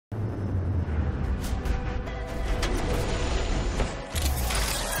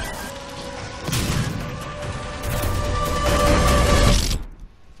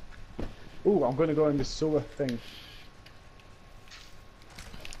Ooh, I'm gonna go in this sewer thing.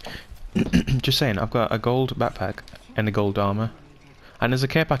 Just saying, I've got a gold backpack and a gold armor. And there's a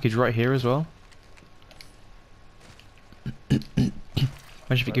care package right here as well. Imagine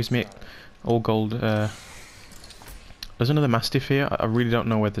if it gives me all gold. There's another Mastiff here. I really don't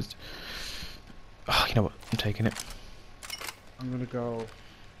know whether... Oh, you know what? I'm taking it. I'm gonna go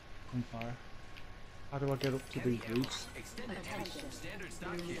on fire. How do I get up to these roofs?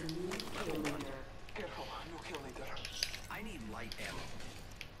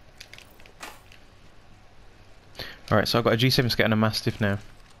 Alright, so I've got a G7 Scat and a Mastiff now.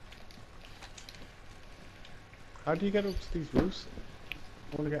 How do you get up to these roofs?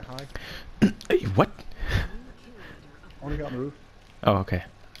 I wanna get high. Hey, what? I wanna get on the roof. Oh, okay.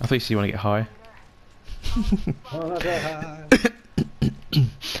 I thought you said you want to get high. I wanna get high.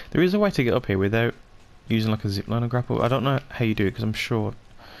 There is a way to get up here without using like a zipline or grapple. I don't know how you do it because I'm sure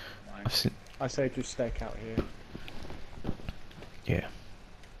I've seen... I say just stake out here. Yeah.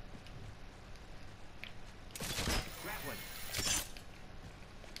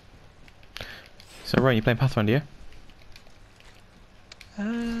 So Ryan, you playing Pathfinder, yeah?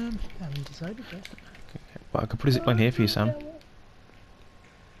 Haven't decided yet. Well, I could put a zipline here for you, Sam.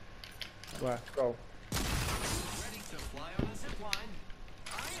 Where? Go.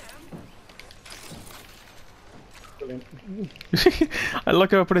 Brilliant. I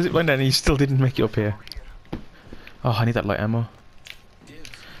like how I put a zipline down and you still didn't make it up here. Oh, I need that light ammo.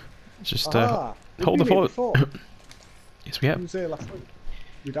 Just hold the fort. Yes, we Who have. was here last week?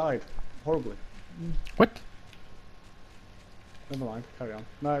 We died. Horribly. What? Never mind, carry on.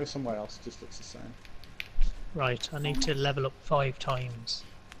 No, it was somewhere else, just looks the same. Right, I need to level up 5 times.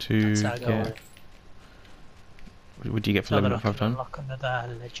 To That's our goal. get... What would you get for So that leveling I up 5 can times? unlock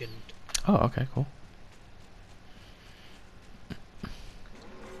another legend. Oh, okay, cool.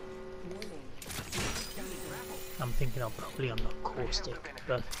 I'm thinking I'll probably unlock Caustic,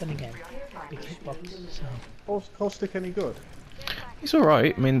 but then again, big hitbox, so... Caustic any good? He's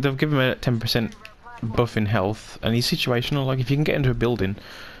alright. I mean, they've given him a 10% buff in health, and he's situational. Like, if you can get into a building,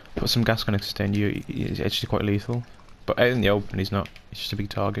 put some gas connectors extend you, he's actually quite lethal. But out in the open, he's not. He's just a big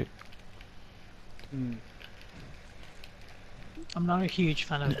target. Hmm. I'm not a huge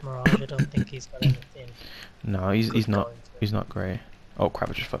fan of Mirage, I don't think he's got anything. No, he's not. going to it. He's not great. Oh crap!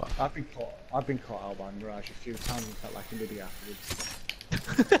 I just fell off. I've been caught out by Mirage a few times and felt like an idiot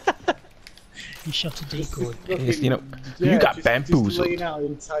afterwards. He shot a decoy. Yes, you know, Yeah, you got just bamboozled. laying out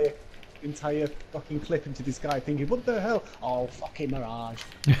an entire fucking clip into this guy thinking, what the hell? Oh, fucking Mirage.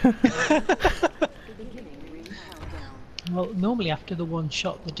 Well, normally after the one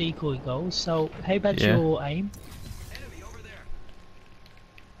shot the decoy goes, so how about Yeah. your aim?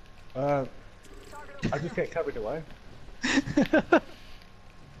 I just get carried away.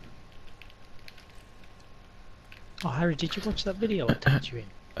 Oh, Harry, did you watch that video I tagged you in?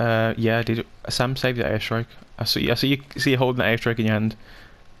 Yeah, I did. Sam saved that airstrike. I see you holding that airstrike in your hand.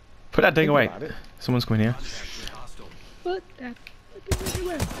 Put that thing Think away. about it. Someone's coming here. But that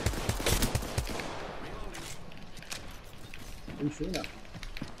anywhere. Are you sure now?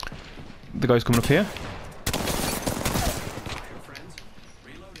 The guy's coming up here.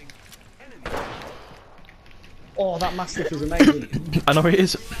 Oh, that Mastiff is amazing. I know it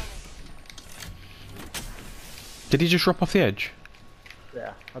is. Did he just drop off the edge?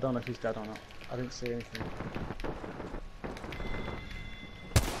 Yeah, I don't know if he's dead or not. I didn't see anything.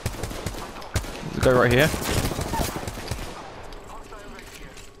 The guy right here.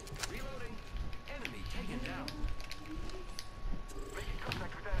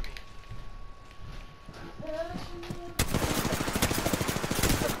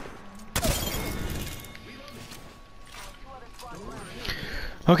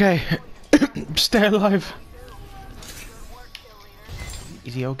 Okay, stay alive.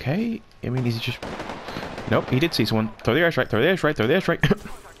 Is he okay? I mean, is he just... Nope, he did see someone. Throw the airstrike, throw the airstrike, throw the airstrike.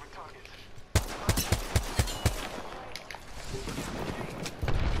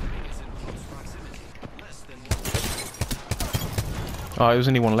 Oh, there was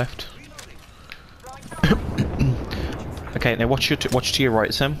only one left. Okay, now watch to your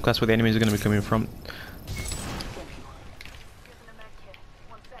right, Sam. 'Cause that's where the enemies are going to be coming from.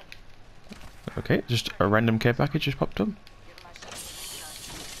 Okay, just a random care package just popped up.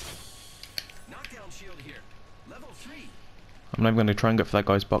 I'm not going to try and go for that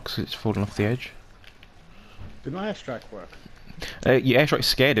guy's box 'cause it's falling off the edge. Did my airstrike work? Your airstrike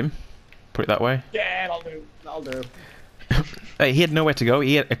scared him. Put it that way. Yeah, that'll do. That'll do. He had nowhere to go.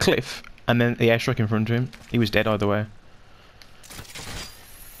 He had a cliff, and then the airstrike in front of him. He was dead either way.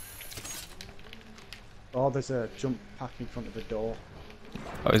 Oh, there's a jump pack in front of the door.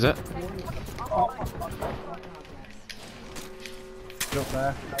 Oh, is it? Get up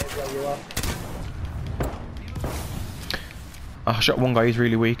there. That is where you are. I shot one guy, he's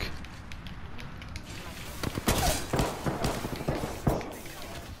really weak.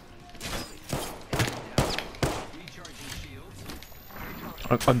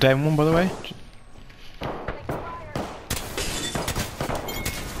 I'm down one, by the way.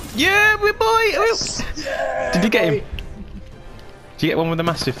 Yeah, we boy! Yes! Did you get him? Did you get one with the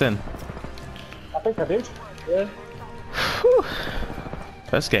Mastiff then? I think I did. Yeah. Whew.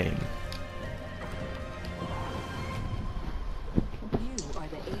 First game. You are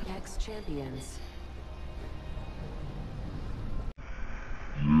the Apex champions.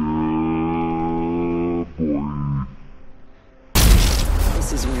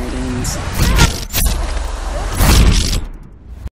 This is where it ends.